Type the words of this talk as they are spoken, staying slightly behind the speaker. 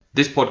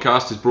This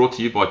podcast is brought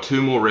to you by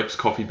 2 More Reps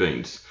Coffee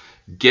Beans.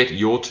 Get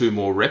your 2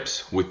 more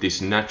reps with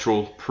this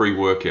natural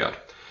pre-workout.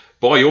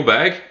 Buy your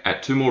bag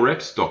at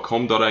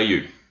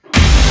 2morereps.com.au.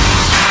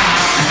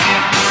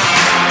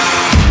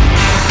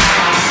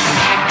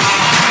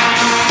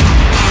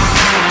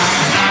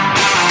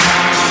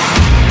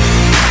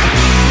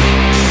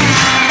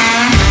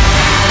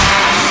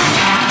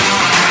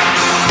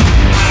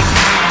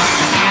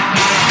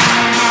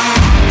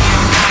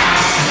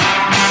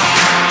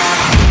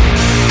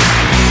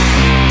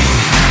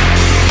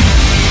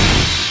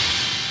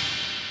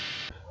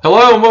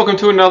 Hello and welcome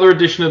to another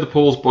edition of the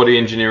Paul's Body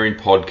Engineering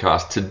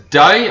Podcast.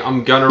 Today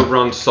I'm going to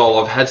run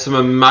solo. I've had some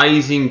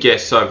amazing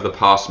guests over the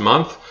past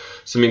month,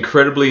 some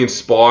incredibly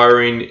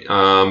inspiring,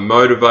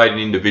 motivating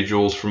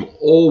individuals from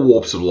all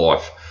walks of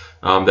life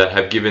that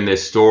have given their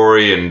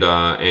story and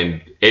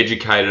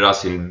educated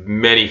us in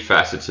many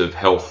facets of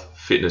health,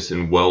 fitness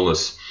and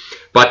wellness.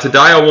 But today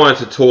I wanted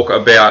to talk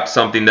about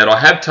something that I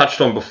have touched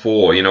on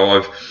before.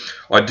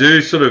 I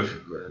do sort of,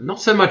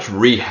 not so much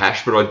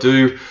rehash, but I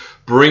do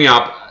bring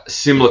up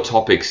similar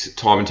topics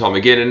time and time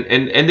again,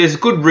 and there's a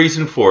good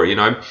reason for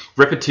it.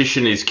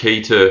 Repetition is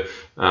key to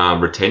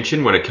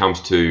retention when it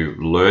comes to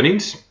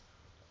learnings,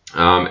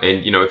 and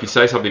if you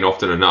say something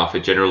often enough,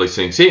 it generally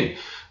sinks in.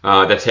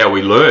 That's how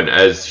we learn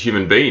as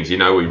human beings. We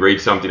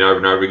read something over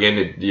and over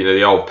again.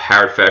 The old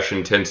parrot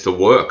fashion tends to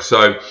work.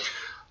 So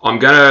I'm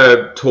going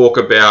to talk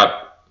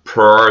about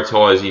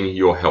prioritizing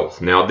your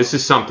health. Now, this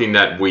is something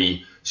that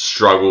we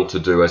struggle to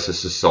do as a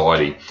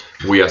society.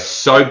 We are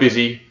so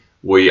busy.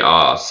 We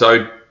are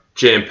so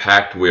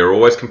jam-packed. We're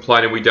always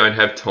complaining we don't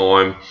have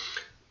time.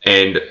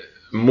 And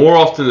more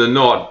often than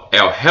not,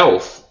 our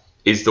health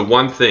is the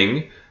one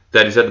thing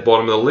that is at the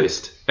bottom of the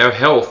list. Our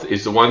health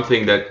is the one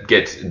thing that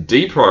gets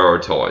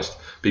deprioritized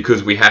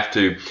because we have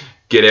to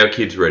get our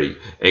kids ready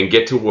and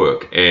get to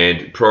work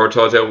and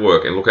prioritize our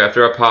work and look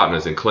after our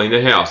partners and clean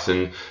the house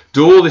and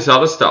do all this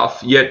other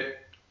stuff.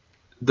 Yet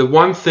the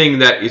one thing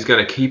that is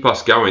going to keep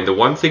us going, the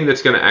one thing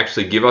that's going to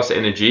actually give us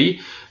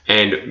energy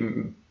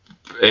and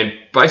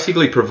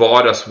basically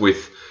provide us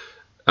with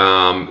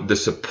the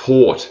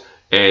support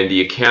and the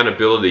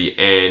accountability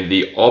and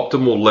the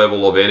optimal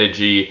level of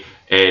energy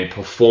and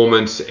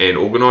performance and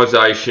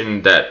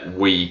organization that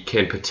we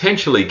can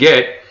potentially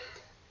get,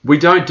 we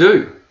don't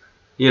do.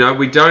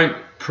 We don't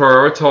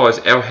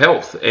prioritize our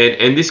health.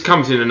 And this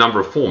comes in a number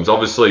of forms.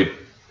 Obviously,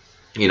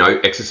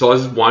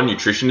 exercise is one,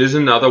 nutrition is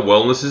another,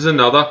 wellness is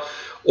another.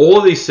 All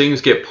of these things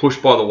get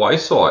pushed by the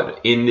wayside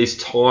in this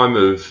time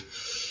of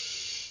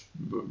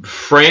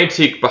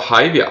frantic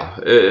behavior.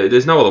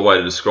 There's no other way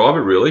to describe it,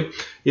 really.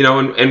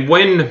 And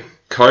when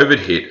COVID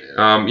hit,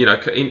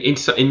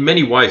 in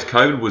many ways,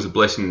 COVID was a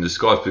blessing in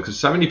disguise because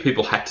so many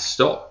people had to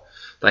stop.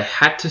 They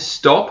had to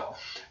stop,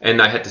 and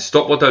they had to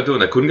stop what they were doing.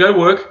 They couldn't go to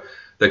work.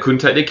 They couldn't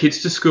take their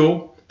kids to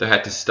school. They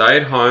had to stay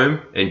at home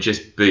and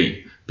just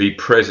be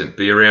present,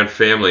 be around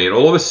family. And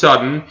all of a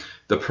sudden,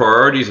 the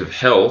priorities of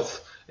health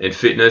and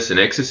fitness and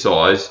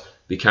exercise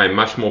became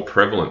much more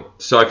prevalent.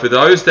 So for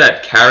those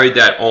that carried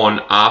that on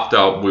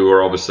after we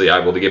were obviously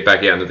able to get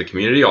back out into the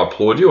community, I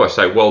applaud you. I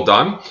say well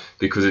done,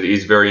 because it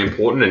is very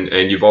important,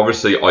 and you've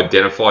obviously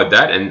identified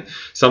that. And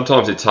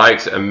sometimes it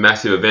takes a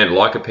massive event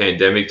like a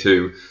pandemic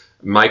to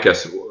make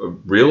us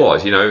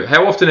realize,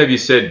 how often have you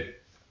said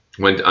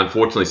when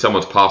unfortunately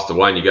someone's passed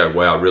away and you go,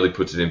 wow, it really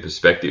puts it in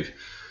perspective.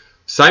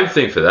 Same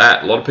thing for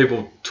that. A lot of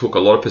people took a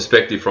lot of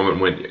perspective from it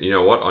and went, you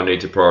know what, I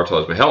need to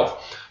prioritize my health.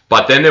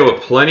 But then there were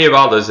plenty of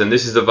others, and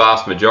this is the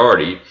vast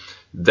majority,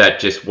 that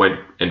just went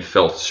and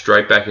fell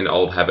straight back into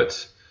old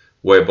habits,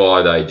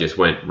 whereby they just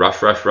went rush,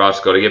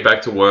 got to get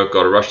back to work,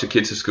 got to rush the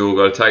kids to school,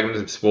 got to take them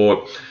to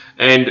sport.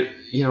 And,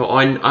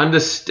 I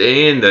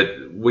understand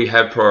that we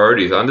have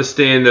priorities. I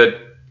understand that,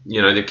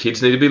 the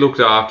kids need to be looked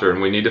after and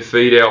we need to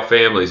feed our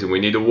families and we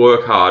need to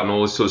work hard and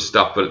all this sort of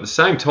stuff. But at the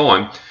same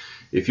time,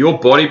 if your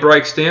body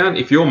breaks down,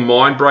 if your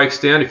mind breaks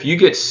down, if you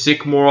get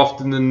sick more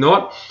often than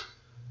not,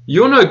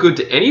 you're no good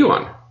to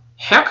anyone.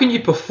 How can you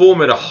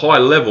perform at a high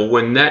level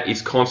when that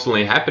is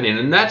constantly happening?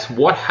 And that's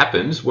what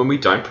happens when we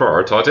don't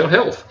prioritize our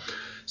health.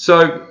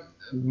 So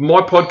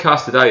my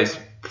podcast today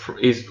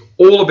is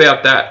all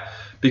about that,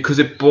 because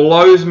it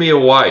blows me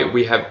away.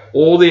 We have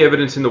all the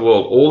evidence in the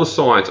world, all the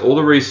science, all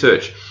the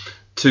research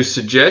to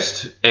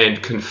suggest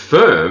and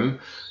confirm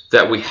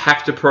that we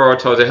have to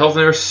prioritize our health.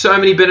 And there are so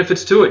many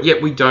benefits to it,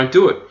 yet we don't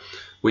do it.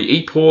 We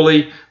eat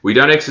poorly, we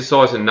don't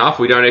exercise enough,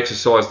 we don't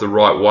exercise the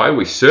right way,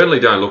 we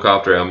certainly don't look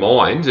after our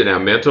minds and our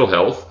mental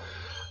health,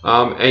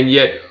 and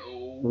yet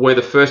we're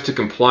the first to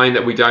complain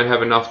that we don't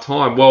have enough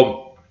time.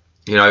 Well,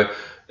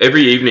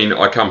 every evening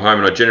I come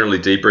home and I generally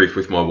debrief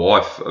with my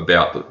wife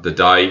about the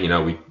day.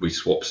 We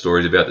swap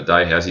stories about the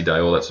day, how's your day,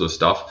 all that sort of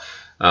stuff.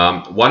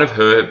 One of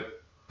her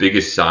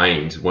biggest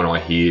sayings when I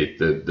hear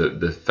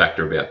the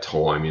factor about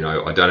time,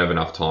 I don't have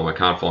enough time, I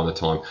can't find the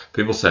time.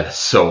 People say that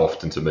so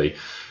often to me.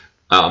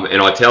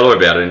 And I tell her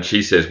about it and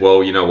she says,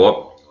 well, you know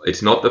what?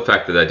 It's not the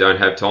fact that they don't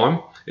have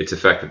time. It's the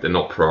fact that they're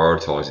not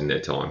prioritizing their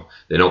time.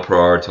 They're not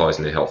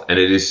prioritizing their health. And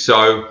it is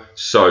so,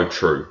 so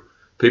true.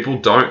 People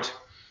don't.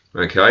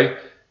 Okay,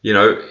 you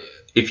know,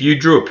 if you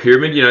drew a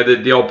pyramid, you know,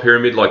 the old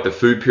pyramid, like the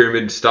food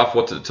pyramid stuff,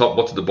 what's at the top,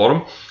 what's at the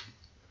bottom.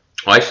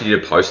 I actually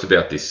did a post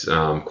about this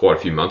quite a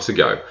few months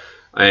ago,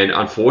 and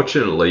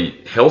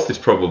unfortunately, health is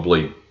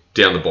probably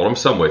down the bottom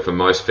somewhere for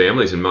most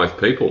families and most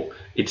people.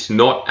 It's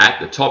not at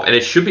the top, and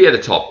it should be at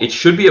the top. It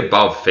should be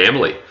above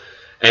family.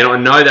 And I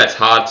know that's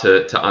hard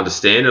to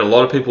understand, and a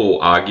lot of people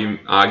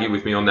argue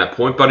with me on that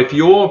point. But if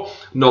you're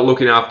not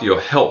looking after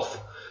your health,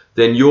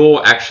 then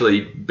you're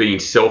actually being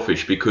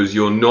selfish because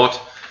you're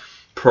not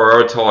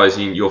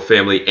prioritizing your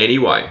family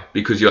anyway,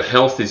 because your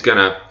health is going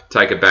to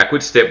take a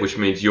backward step, which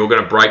means you're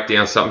going to break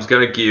down, something's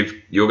going to give,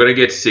 you're going to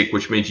get sick,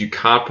 which means you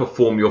can't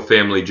perform your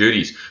family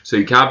duties. So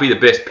you can't be the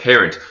best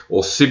parent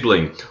or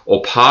sibling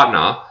or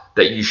partner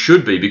that you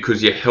should be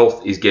because your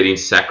health is getting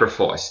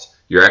sacrificed.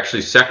 You're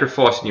actually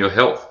sacrificing your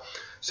health.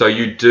 So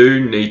you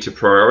do need to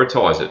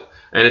prioritize it.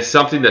 And it's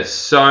something that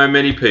so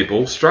many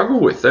people struggle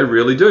with. They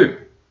really do.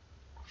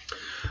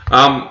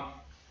 And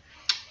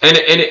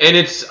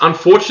it's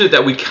unfortunate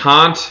that we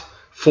can't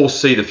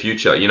foresee the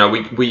future. You know,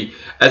 we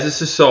as a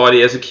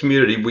society, as a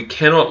community, we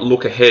cannot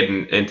look ahead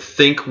and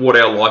think what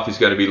our life is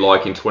going to be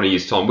like in 20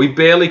 years' time. We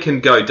barely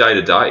can go day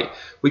to day.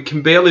 We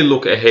can barely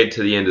look ahead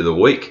to the end of the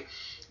week.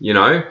 You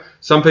know,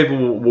 some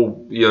people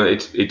will, you know,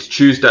 it's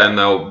Tuesday and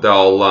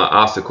they'll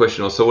ask the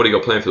question, oh, so what do you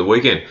got planned for the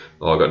weekend?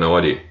 Oh, I've got no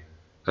idea.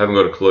 I haven't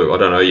got a clue. I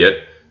don't know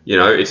yet. You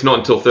know, it's not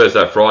until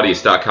Thursday, Friday you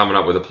start coming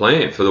up with a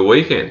plan for the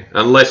weekend,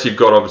 unless you've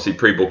got obviously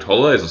pre-booked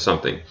holidays or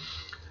something.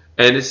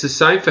 And it's the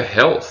same for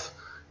health.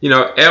 You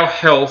know, our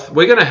health,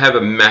 we're going to have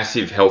a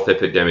massive health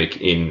epidemic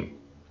in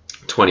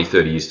 20,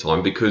 30 years'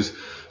 time because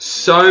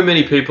so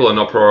many people are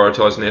not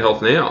prioritizing their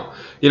health now.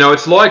 You know,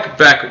 it's like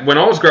back when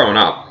I was growing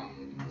up,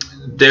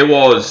 there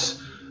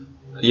was,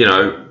 you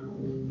know,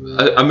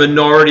 a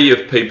minority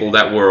of people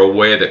that were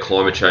aware that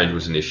climate change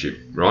was an issue,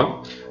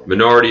 right?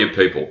 Minority of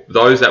people,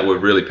 those that were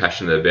really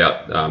passionate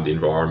about the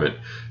environment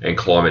and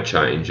climate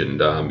change and,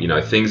 you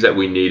know, things that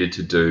we needed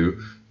to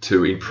do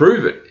to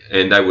improve it.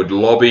 And they would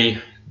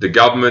lobby the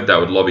government, they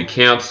would lobby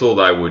council,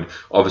 they would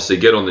obviously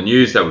get on the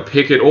news, they would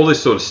picket, all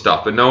this sort of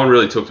stuff. But no one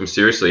really took them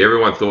seriously.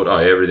 Everyone thought, oh,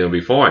 everything will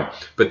be fine.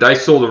 But they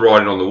saw the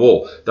writing on the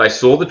wall. They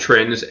saw the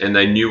trends and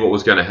they knew what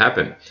was going to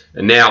happen.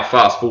 And now,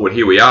 fast forward,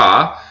 here we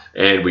are.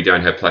 And we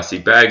don't have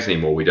plastic bags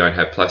anymore. We don't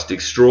have plastic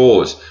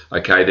straws.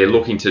 Okay, they're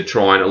looking to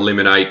try and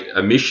eliminate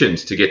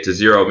emissions to get to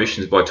zero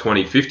emissions by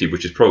 2050,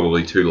 which is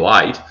probably too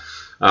late.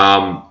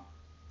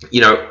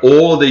 You know,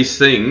 all of these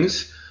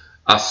things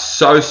are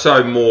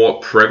so more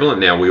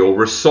prevalent now. We all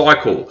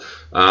recycle.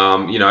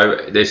 You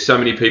know, there's so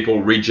many people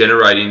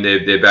regenerating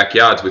their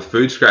backyards with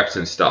food scraps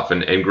and stuff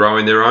and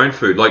growing their own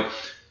food. Like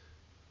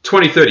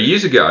 20, 30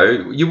 years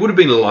ago, you would have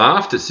been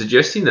laughed at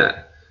suggesting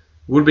that.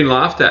 Would have been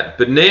laughed at.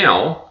 But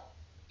now,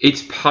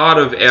 it's part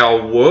of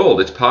our world,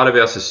 it's part of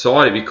our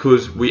society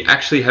because we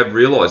actually have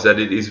realized that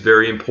it is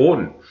very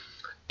important.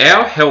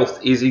 Our health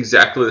is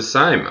exactly the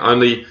same,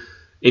 only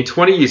in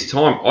 20 years'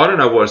 time, I don't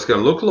know what it's going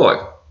to look like.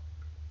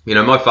 You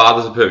know, my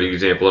father's a perfect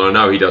example, and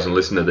I know he doesn't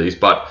listen to these,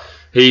 but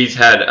he's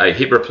had a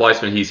hip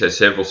replacement, he's had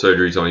several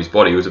surgeries on his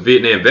body. He was a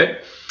Vietnam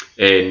vet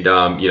and,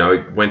 you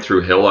know, went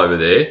through hell over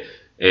there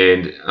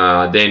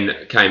and then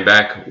came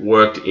back,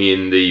 worked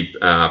in the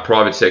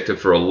private sector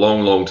for a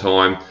long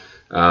time.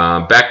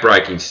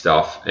 Back-breaking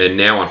stuff, and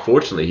now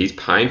unfortunately he's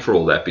paying for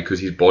all that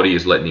because his body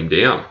is letting him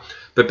down.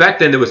 But back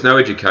then there was no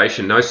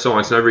education, no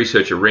science, no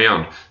research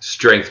around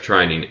strength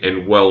training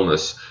and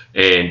wellness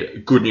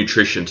and good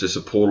nutrition to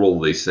support all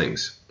of these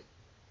things.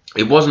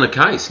 It wasn't a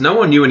case. No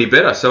one knew any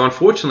better, so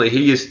unfortunately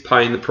he is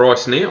paying the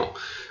price now.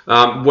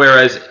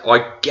 Whereas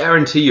I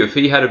guarantee you if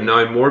he had have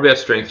known more about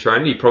strength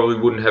training, he probably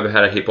wouldn't have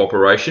had a hip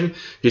operation.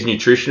 His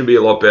nutrition would be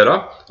a lot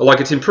better. Like,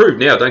 it's improved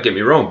now, don't get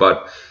me wrong,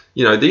 but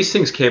you know, these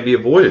things can be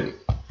avoided.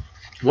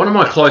 One of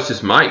my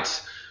closest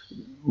mates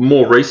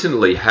more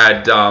recently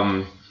had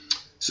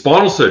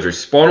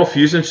spinal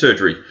fusion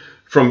surgery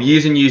from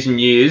years and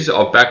years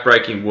of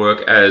back-breaking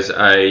work as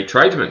a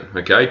tradesman.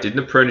 Okay, did an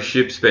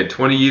apprenticeship, spent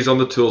 20 years on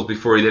the tools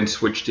before he then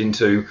switched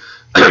into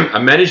a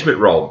management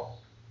role.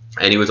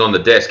 And he was on the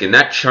desk, and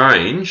that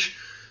change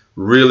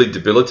really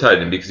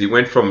debilitated him because he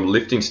went from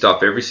lifting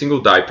stuff every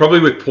single day,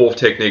 probably with poor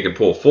technique and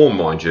poor form,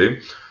 mind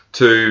you,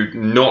 to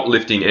not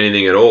lifting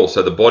anything at all.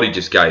 So the body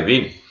just gave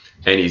in,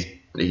 and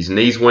his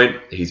knees went,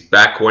 his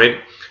back went,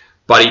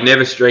 but he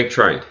never strength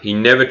trained. He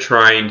never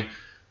trained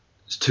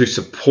to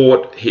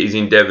support his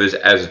endeavours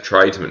as a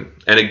tradesman.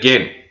 And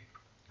again,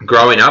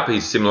 growing up,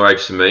 he's similar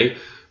age to me,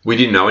 we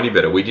didn't know any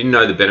better. We didn't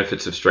know the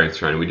benefits of strength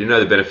training. We didn't know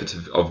the benefits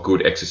of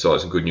good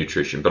exercise and good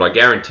nutrition. But I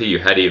guarantee you,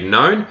 had he have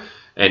known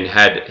and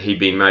had he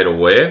been made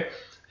aware,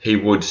 he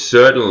would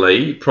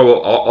certainly,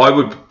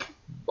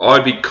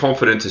 I'd be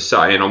confident to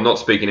say, and I'm not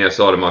speaking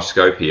outside of my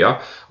scope here,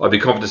 I'd be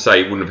confident to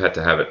say he wouldn't have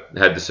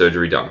had the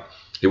surgery done.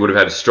 He would have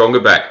had a stronger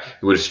back.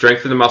 He would have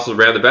strengthened the muscles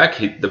around the back.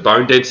 The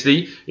bone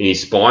density in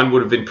his spine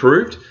would have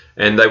improved,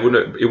 and it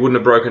wouldn't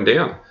have broken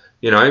down.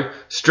 You know,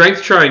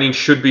 strength training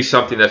should be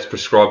something that's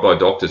prescribed by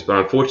doctors, but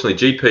unfortunately,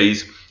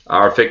 GPs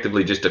are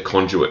effectively just a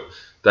conduit.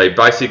 They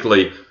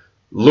basically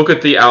look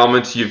at the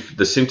elements,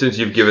 the symptoms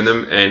you've given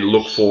them, and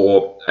look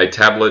for a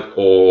tablet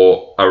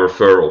or a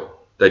referral.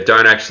 They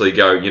don't actually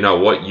go, you know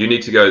what, you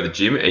need to go to the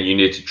gym and you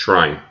need to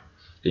train.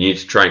 You need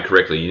to train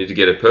correctly. You need to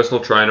get a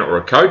personal trainer or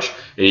a coach,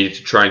 and you need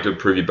to train to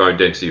improve your bone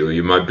density or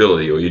your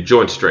mobility or your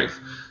joint strength.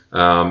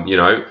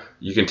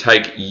 You can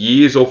take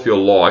years off your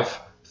life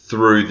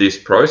through this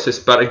process,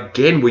 but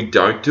again, we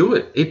don't do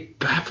it. It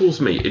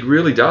baffles me. It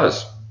really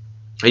does.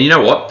 And you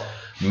know what?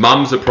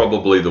 Mums are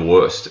probably the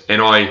worst.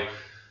 And I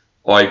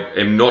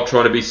am not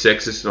trying to be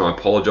sexist, and I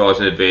apologise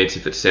in advance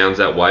if it sounds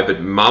that way,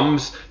 but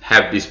mums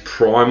have this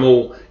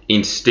primal,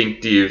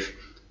 instinctive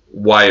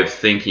way of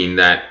thinking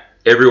that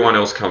everyone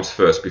else comes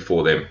first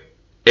before them.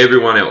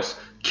 Everyone else.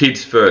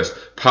 Kids first,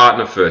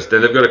 partner first,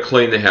 then they've got to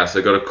clean the house,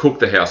 they've got to cook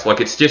the house.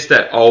 Like, it's just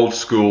that old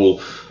school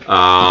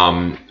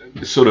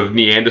sort of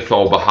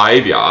Neanderthal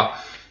behaviour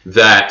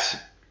that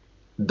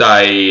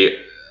they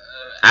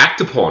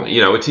act upon.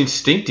 It's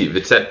instinctive.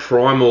 It's that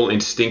primal,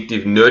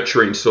 instinctive,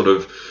 nurturing sort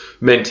of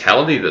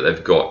mentality that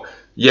they've got.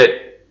 Yet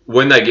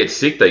when they get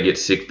sick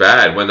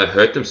bad. When they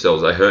hurt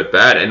themselves, they hurt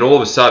bad. And all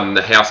of a sudden,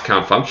 the house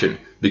can't function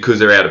because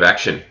they're out of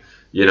action,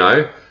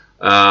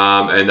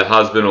 and the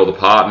husband or the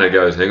partner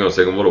goes, hang on a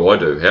second, what do I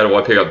do? How do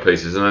I pick up the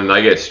pieces? And then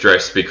they get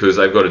stressed because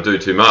they've got to do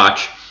too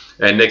much.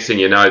 And next thing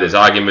you know, there's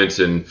arguments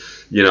and,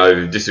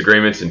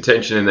 disagreements and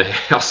tension in the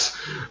house.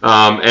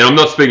 And I'm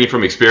not speaking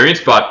from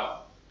experience,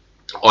 but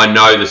I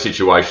know the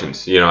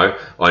situations,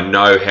 I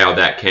know how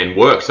that can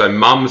work. So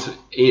mums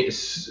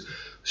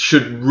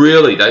should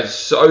really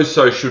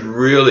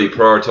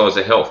prioritise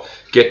their health.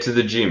 Get to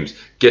the gyms,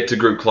 get to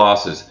group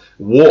classes,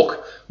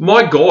 walk.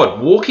 My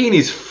God, walking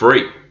is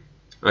free.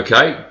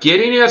 Okay,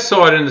 getting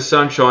outside in the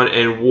sunshine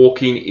and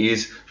walking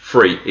is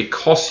free. It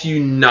costs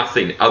you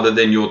nothing other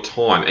than your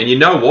time. And you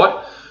know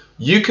what?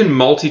 You can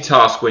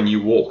multitask when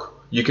you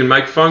walk. You can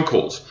make phone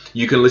calls.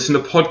 You can listen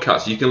to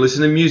podcasts. You can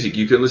listen to music.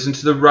 You can listen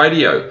to the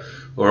radio.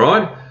 All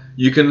right?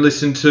 You can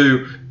listen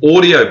to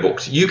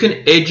audiobooks. You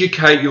can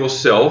educate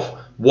yourself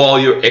while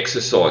you're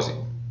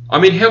exercising. I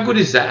mean, how good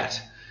is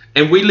that?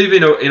 And we live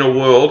in a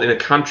world, in a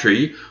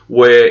country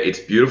where it's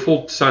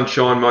beautiful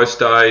sunshine most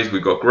days.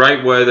 We've got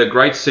great weather,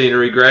 great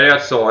scenery, great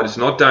outside. It's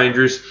not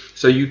dangerous.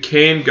 So you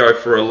can go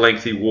for a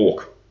lengthy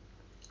walk.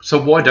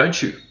 So why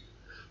don't you?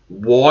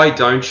 Why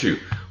don't you?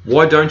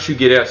 Why don't you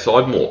get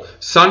outside more?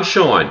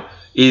 Sunshine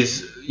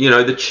is,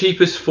 the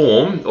cheapest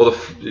form,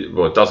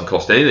 it doesn't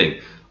cost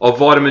anything, of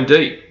vitamin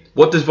D.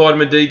 What does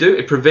vitamin D do?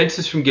 It prevents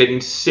us from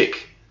getting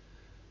sick.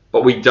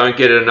 But we don't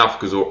get it enough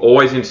because we're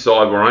always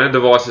inside, we're on our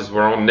devices,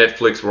 we're on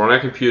Netflix, we're on our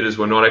computers,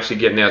 we're not actually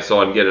getting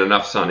outside and getting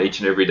enough sun each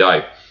and every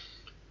day.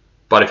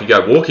 But if you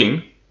go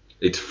walking,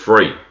 it's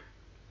free.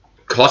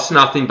 Costs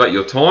nothing but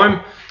your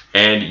time,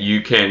 and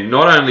you can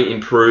not only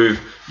improve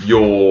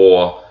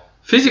your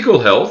physical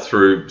health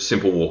through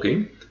simple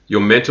walking,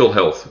 your mental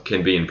health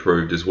can be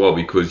improved as well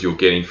because you're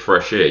getting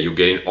fresh air, you're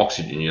getting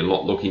oxygen, you're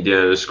not looking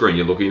down at a screen,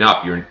 you're looking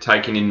up, you're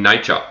taking in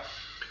nature.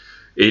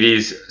 It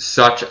is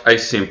such a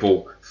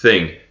simple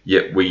thing,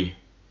 yet we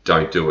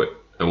don't do it,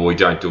 and we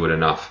don't do it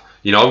enough.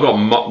 I've got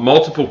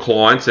multiple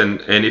clients,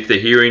 and if they're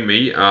hearing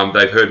me,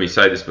 they've heard me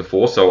say this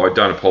before, so I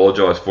don't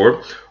apologise for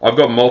it. I've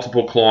got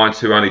multiple clients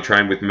who only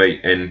train with me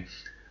and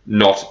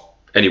not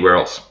anywhere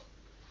else,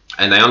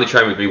 and they only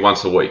train with me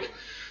once a week.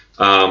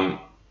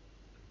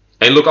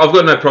 And look, I've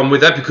got no problem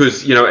with that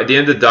because, at the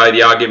end of the day,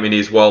 the argument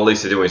is, well, at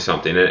least they're doing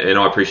something, and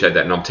I appreciate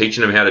that, and I'm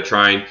teaching them how to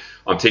train.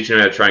 I'm teaching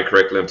them how to train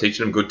correctly. I'm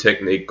teaching them good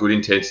technique, good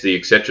intensity,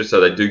 etc.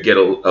 So they do get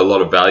a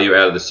lot of value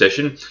out of the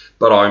session.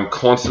 But I'm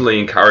constantly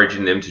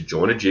encouraging them to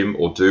join a gym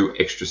or do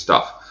extra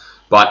stuff.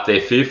 But they're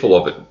fearful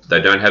of it.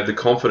 They don't have the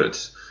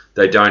confidence.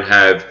 They don't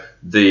have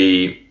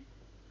the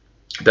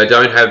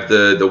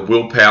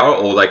willpower,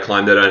 or they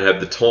claim they don't have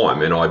the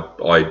time. And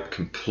I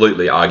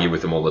completely argue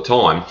with them all the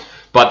time.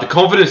 But the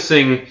confidence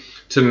thing,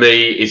 to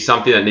me, is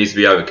something that needs to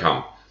be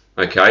overcome.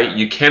 Okay?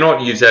 You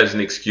cannot use that as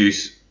an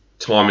excuse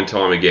time and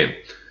time again.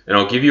 And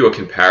I'll give you a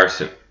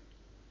comparison.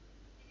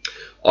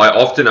 I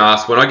often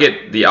ask, when I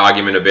get the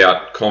argument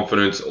about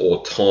confidence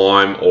or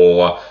time,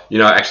 or,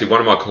 actually one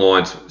of my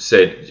clients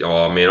said,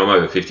 oh man, I'm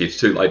over 50, it's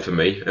too late for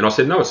me. And I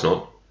said, no, it's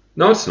not.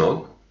 No, it's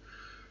not.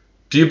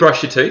 Do you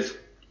brush your teeth?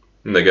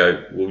 And they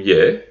go, well,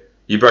 yeah.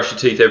 You brush your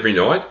teeth every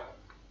night?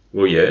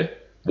 Well, yeah.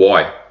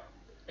 Why?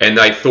 And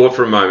they thought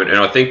for a moment, and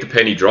I think the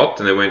penny dropped,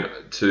 and they went,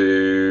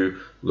 to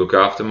look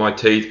after my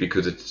teeth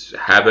because it's a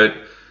habit,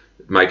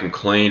 make them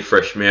clean,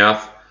 fresh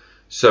mouth.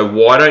 So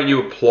why don't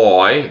you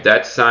apply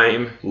that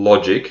same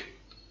logic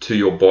to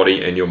your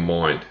body and your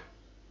mind?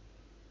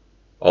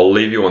 I'll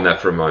leave you on that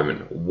for a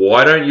moment.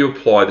 Why don't you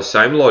apply the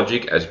same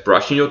logic as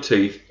brushing your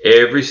teeth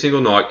every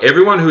single night?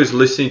 Everyone who is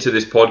listening to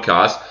this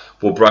podcast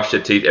will brush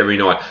their teeth every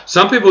night.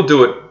 Some people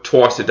do it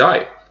twice a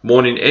day,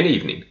 morning and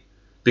evening,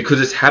 because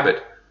it's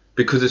habit,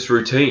 because it's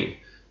routine,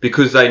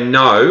 because they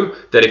know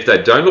that if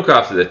they don't look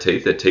after their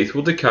teeth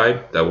will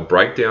decay, they will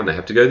break down, they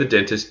have to go to the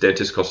dentist.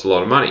 Dentists cost a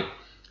lot of money.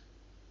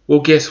 Well,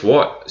 guess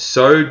what?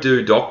 So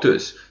do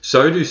doctors,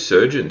 so do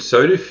surgeons,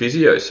 so do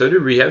physios, so do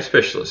rehab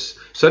specialists,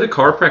 so do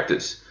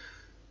chiropractors.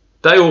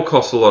 They all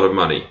cost a lot of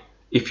money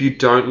if you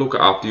don't look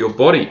after your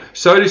body.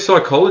 So do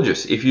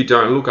psychologists if you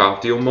don't look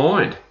after your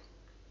mind.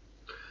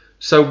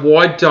 So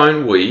why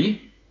don't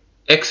we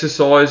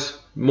exercise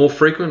more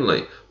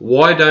frequently?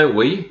 Why don't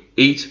we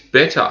eat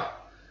better?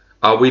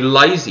 Are we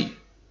lazy?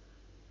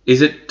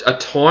 Is it a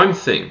time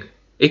thing?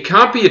 It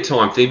can't be a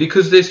time thing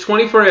because there's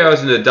 24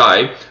 hours in a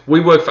day. We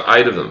work for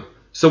 8 of them.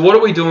 So what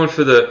are we doing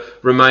for the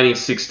remaining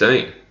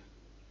 16?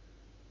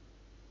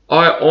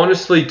 I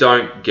honestly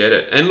don't get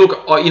it. And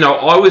look,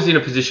 I was in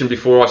a position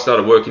before I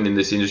started working in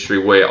this industry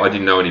where I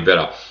didn't know any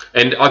better.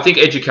 And I think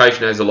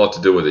education has a lot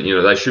to do with it.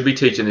 They should be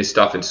teaching this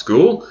stuff in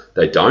school.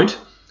 They don't.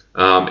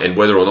 And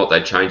whether or not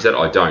they change that,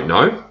 I don't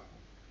know.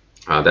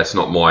 That's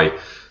not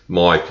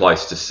my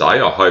place to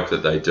say. I hope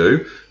that they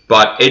do.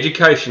 But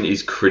education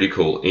is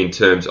critical in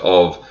terms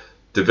of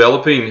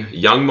developing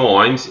young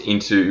minds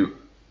into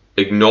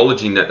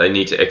acknowledging that they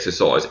need to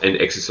exercise and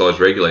exercise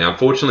regularly.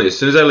 Unfortunately, as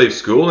soon as they leave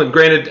school, and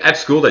granted, at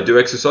school they do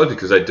exercise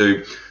because they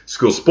do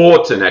school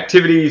sports and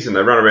activities and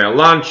they run around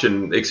lunch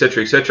and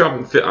etc. etc.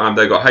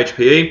 They've got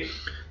HPE.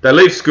 They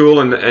leave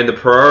school and the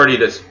priority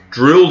that's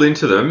drilled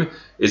into them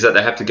is that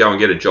they have to go and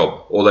get a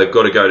job or they've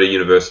got to go to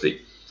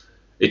university.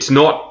 It's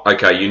not,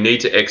 okay, you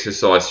need to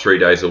exercise 3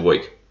 days a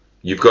week.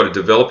 You've got a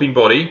developing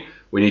body.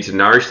 We need to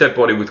nourish that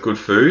body with good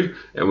food,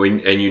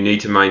 and you need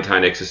to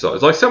maintain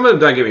exercise. Like some of them,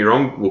 don't get me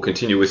wrong, will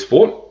continue with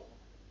sport,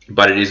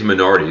 but it is a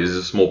minority. It is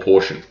a small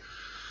portion.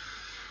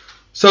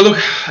 So look,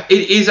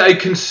 it is a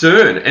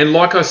concern. And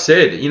like I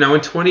said, in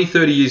 20,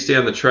 30 years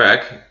down the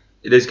track,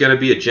 there's going to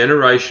be a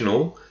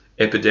generational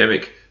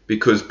epidemic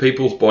because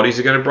people's bodies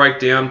are going to break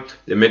down.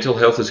 Their mental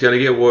health is going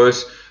to get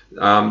worse.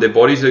 Their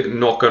bodies are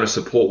not going to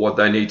support what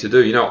they need to do.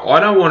 I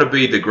don't want to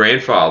be the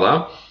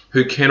grandfather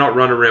who cannot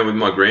run around with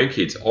my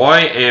grandkids.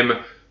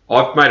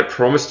 I've made a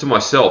promise to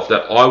myself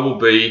that I will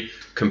be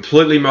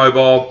completely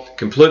mobile,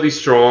 completely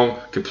strong,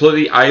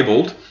 completely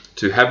abled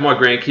to have my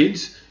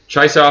grandkids,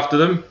 chase after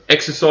them,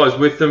 exercise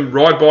with them,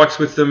 ride bikes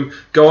with them,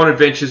 go on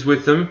adventures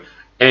with them,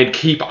 and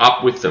keep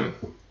up with them.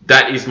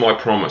 That is my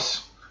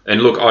promise.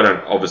 And look,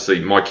 obviously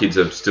my kids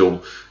are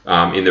still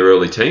in their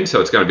early teens, so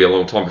it's going to be a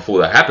long time before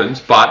that happens,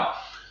 but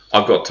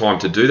I've got time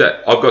to do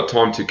that. I've got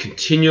time to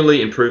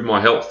continually improve my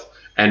health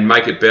and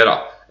make it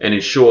better and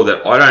ensure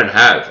that I don't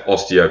have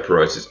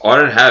osteoporosis, I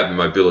don't have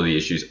mobility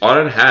issues, I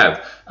don't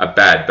have a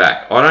bad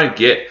back, I don't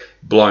get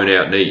blown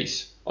out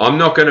knees. I'm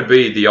not going to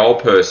be the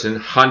old person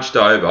hunched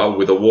over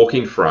with a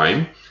walking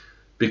frame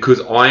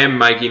because I am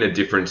making a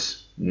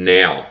difference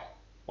now.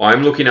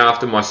 I'm looking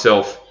after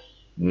myself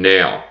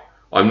now.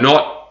 I'm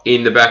not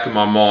in the back of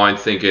my mind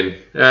thinking,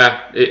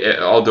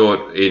 I'll do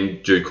it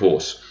in due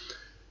course.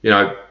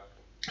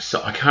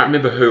 So I can't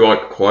remember who I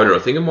quoted. I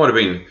think it might have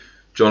been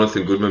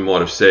Jonathan Goodman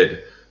might have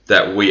said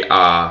that we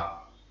are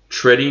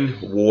treading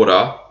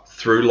water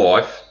through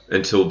life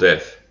until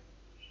death.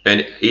 And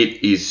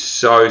it is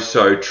so,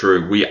 so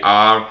true. We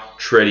are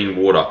treading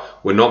water.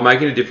 We're not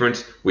making a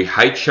difference. We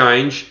hate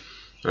change,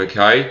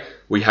 okay?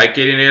 We hate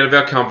getting out of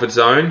our comfort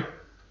zone.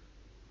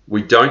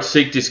 We don't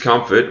seek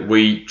discomfort.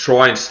 We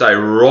try and stay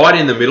right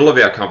in the middle of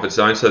our comfort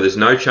zone so there's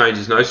no change,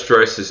 there's no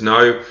stress, there's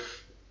no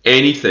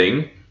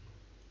anything.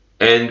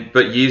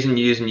 But years and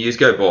years and years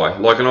go by.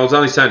 And I was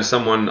only saying to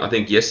someone, I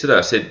think yesterday,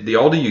 I said, the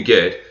older you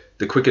get,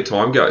 the quicker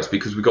time goes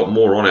because we've got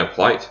more on our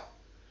plate.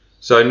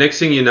 So next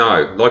thing you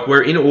know,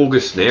 we're in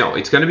August now.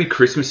 It's going to be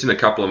Christmas in a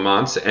couple of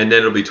months and then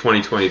it'll be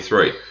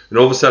 2023. And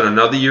all of a sudden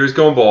another year has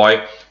gone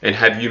by and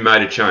have you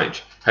made a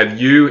change? Have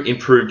you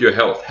improved your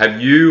health?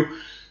 Have you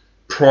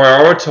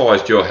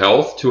prioritized your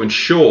health to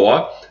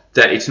ensure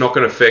that it's not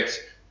going to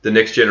affect the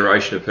next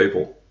generation of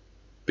people?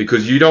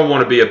 Because you don't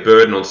want to be a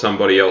burden on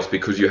somebody else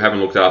because you haven't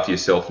looked after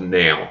yourself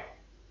now.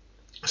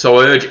 So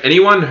I urge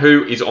anyone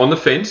who is on the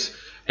fence,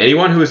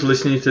 anyone who is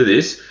listening to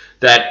this,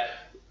 that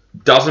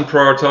doesn't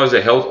prioritize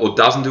their health or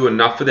doesn't do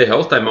enough for their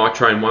health. They might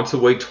train once a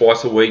week,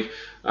 twice a week,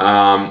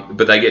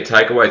 but they get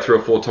takeaway 3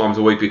 or 4 times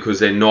a week because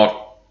they're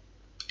not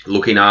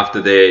looking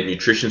after their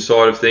nutrition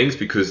side of things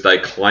because they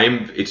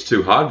claim it's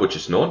too hard, which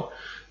it's not.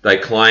 They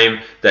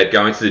claim that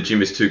going to the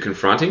gym is too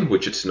confronting,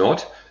 which it's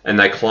not. And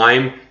they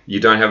claim you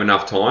don't have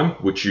enough time,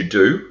 which you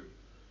do.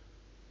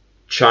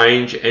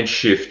 Change and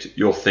shift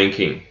your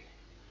thinking.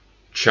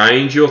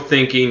 Change your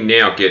thinking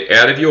now. Get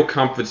out of your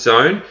comfort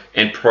zone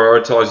and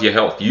prioritize your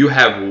health. You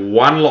have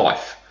one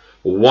life,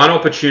 one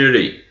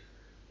opportunity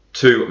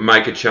to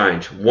make a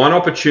change, one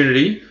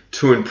opportunity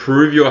to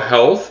improve your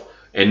health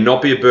and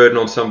not be a burden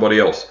on somebody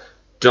else.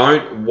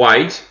 Don't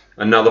wait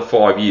another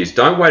 5 years.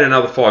 Don't wait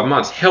another 5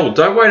 months. Hell,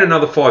 don't wait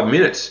another 5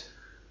 minutes.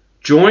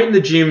 Join the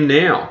gym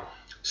now.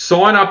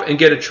 Sign up and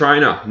get a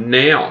trainer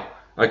now.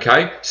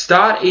 Okay?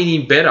 Start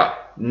eating better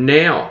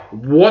now.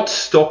 What's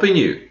stopping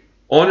you?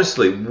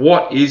 Honestly,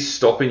 what is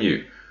stopping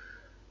you?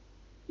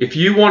 If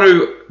you want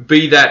to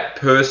be that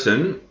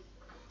person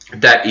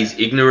that is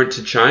ignorant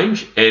to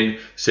change and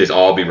says,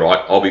 I'll be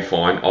right, I'll be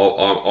fine,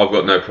 I've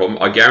got no problem,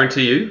 I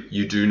guarantee you,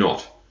 you do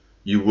not.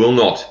 You will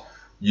not.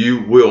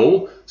 you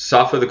will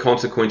suffer the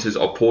consequences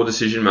of poor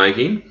decision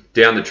making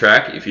down the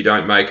track if you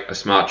don't make a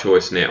smart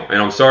choice now.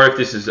 And I'm sorry if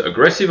this is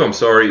aggressive, I'm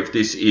sorry if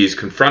this is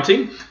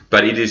confronting,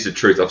 but it is the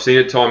truth. I've seen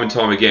it time and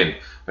time again.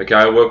 Okay,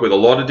 I work with a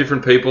lot of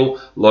different people,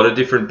 a lot of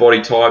different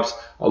body types,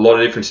 a lot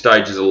of different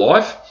stages of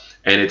life,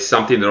 and it's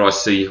something that I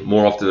see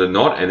more often than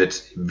not, and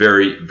it's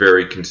very,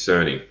 very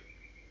concerning.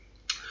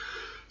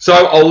 So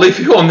I'll leave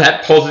you on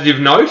that positive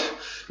note,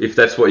 if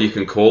that's what you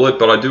can call it,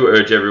 but I do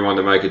urge everyone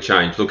to make a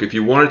change. Look, if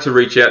you wanted to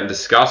reach out and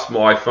discuss,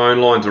 my phone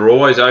lines are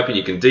always open.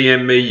 You can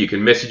DM me, you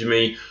can message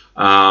me,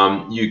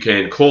 you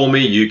can call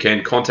me, you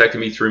can contact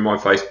me through my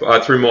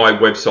through my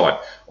website.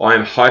 I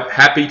am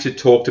happy to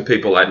talk to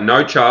people at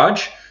no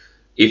charge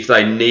if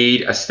they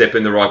need a step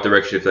in the right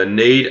direction, if they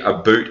need a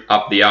boot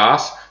up the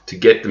arse to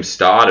get them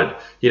started.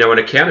 And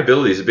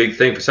accountability is a big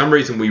thing. For some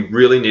reason, we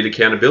really need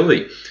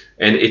accountability.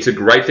 And it's a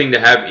great thing to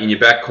have in your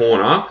back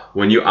corner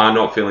when you are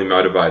not feeling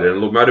motivated.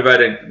 And look,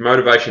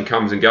 motivation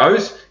comes and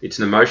goes. It's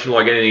an emotion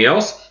like anything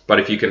else. But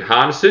if you can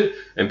harness it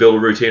and build a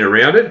routine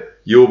around it,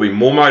 you'll be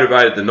more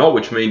motivated than not,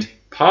 which means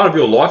part of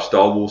your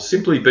lifestyle will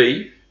simply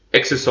be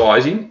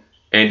exercising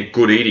and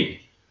good eating,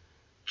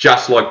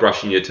 just like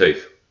brushing your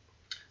teeth.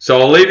 So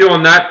I'll leave you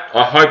on that.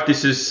 I hope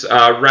this has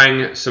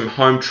rang some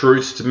home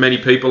truths to many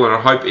people, and I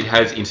hope it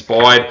has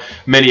inspired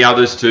many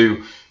others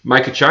to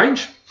make a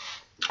change.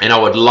 And I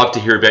would love to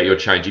hear about your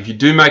change. If you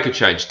do make a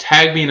change,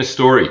 tag me in a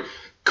story.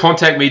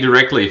 Contact me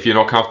directly if you're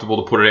not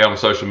comfortable to put it out on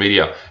social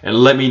media, and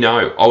let me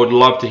know. I would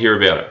love to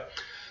hear about it.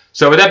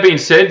 So with that being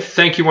said,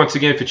 thank you once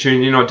again for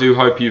tuning in. I do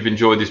hope you've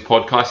enjoyed this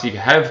podcast. If you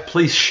have,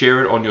 please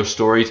share it on your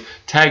stories.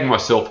 Tag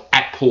myself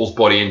at Paul's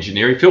Body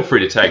Engineering. Feel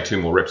free to tag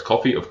 2 More Reps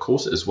Coffee, of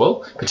course, as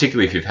well,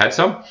 particularly if you've had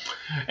some.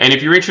 And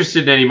if you're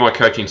interested in any of my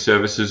coaching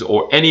services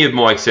or any of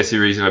my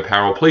accessories and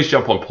apparel, please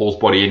jump on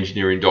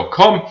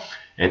paulsbodyengineering.com.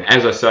 And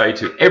as I say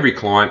to every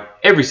client,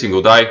 every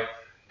single day,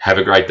 have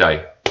a great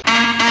day.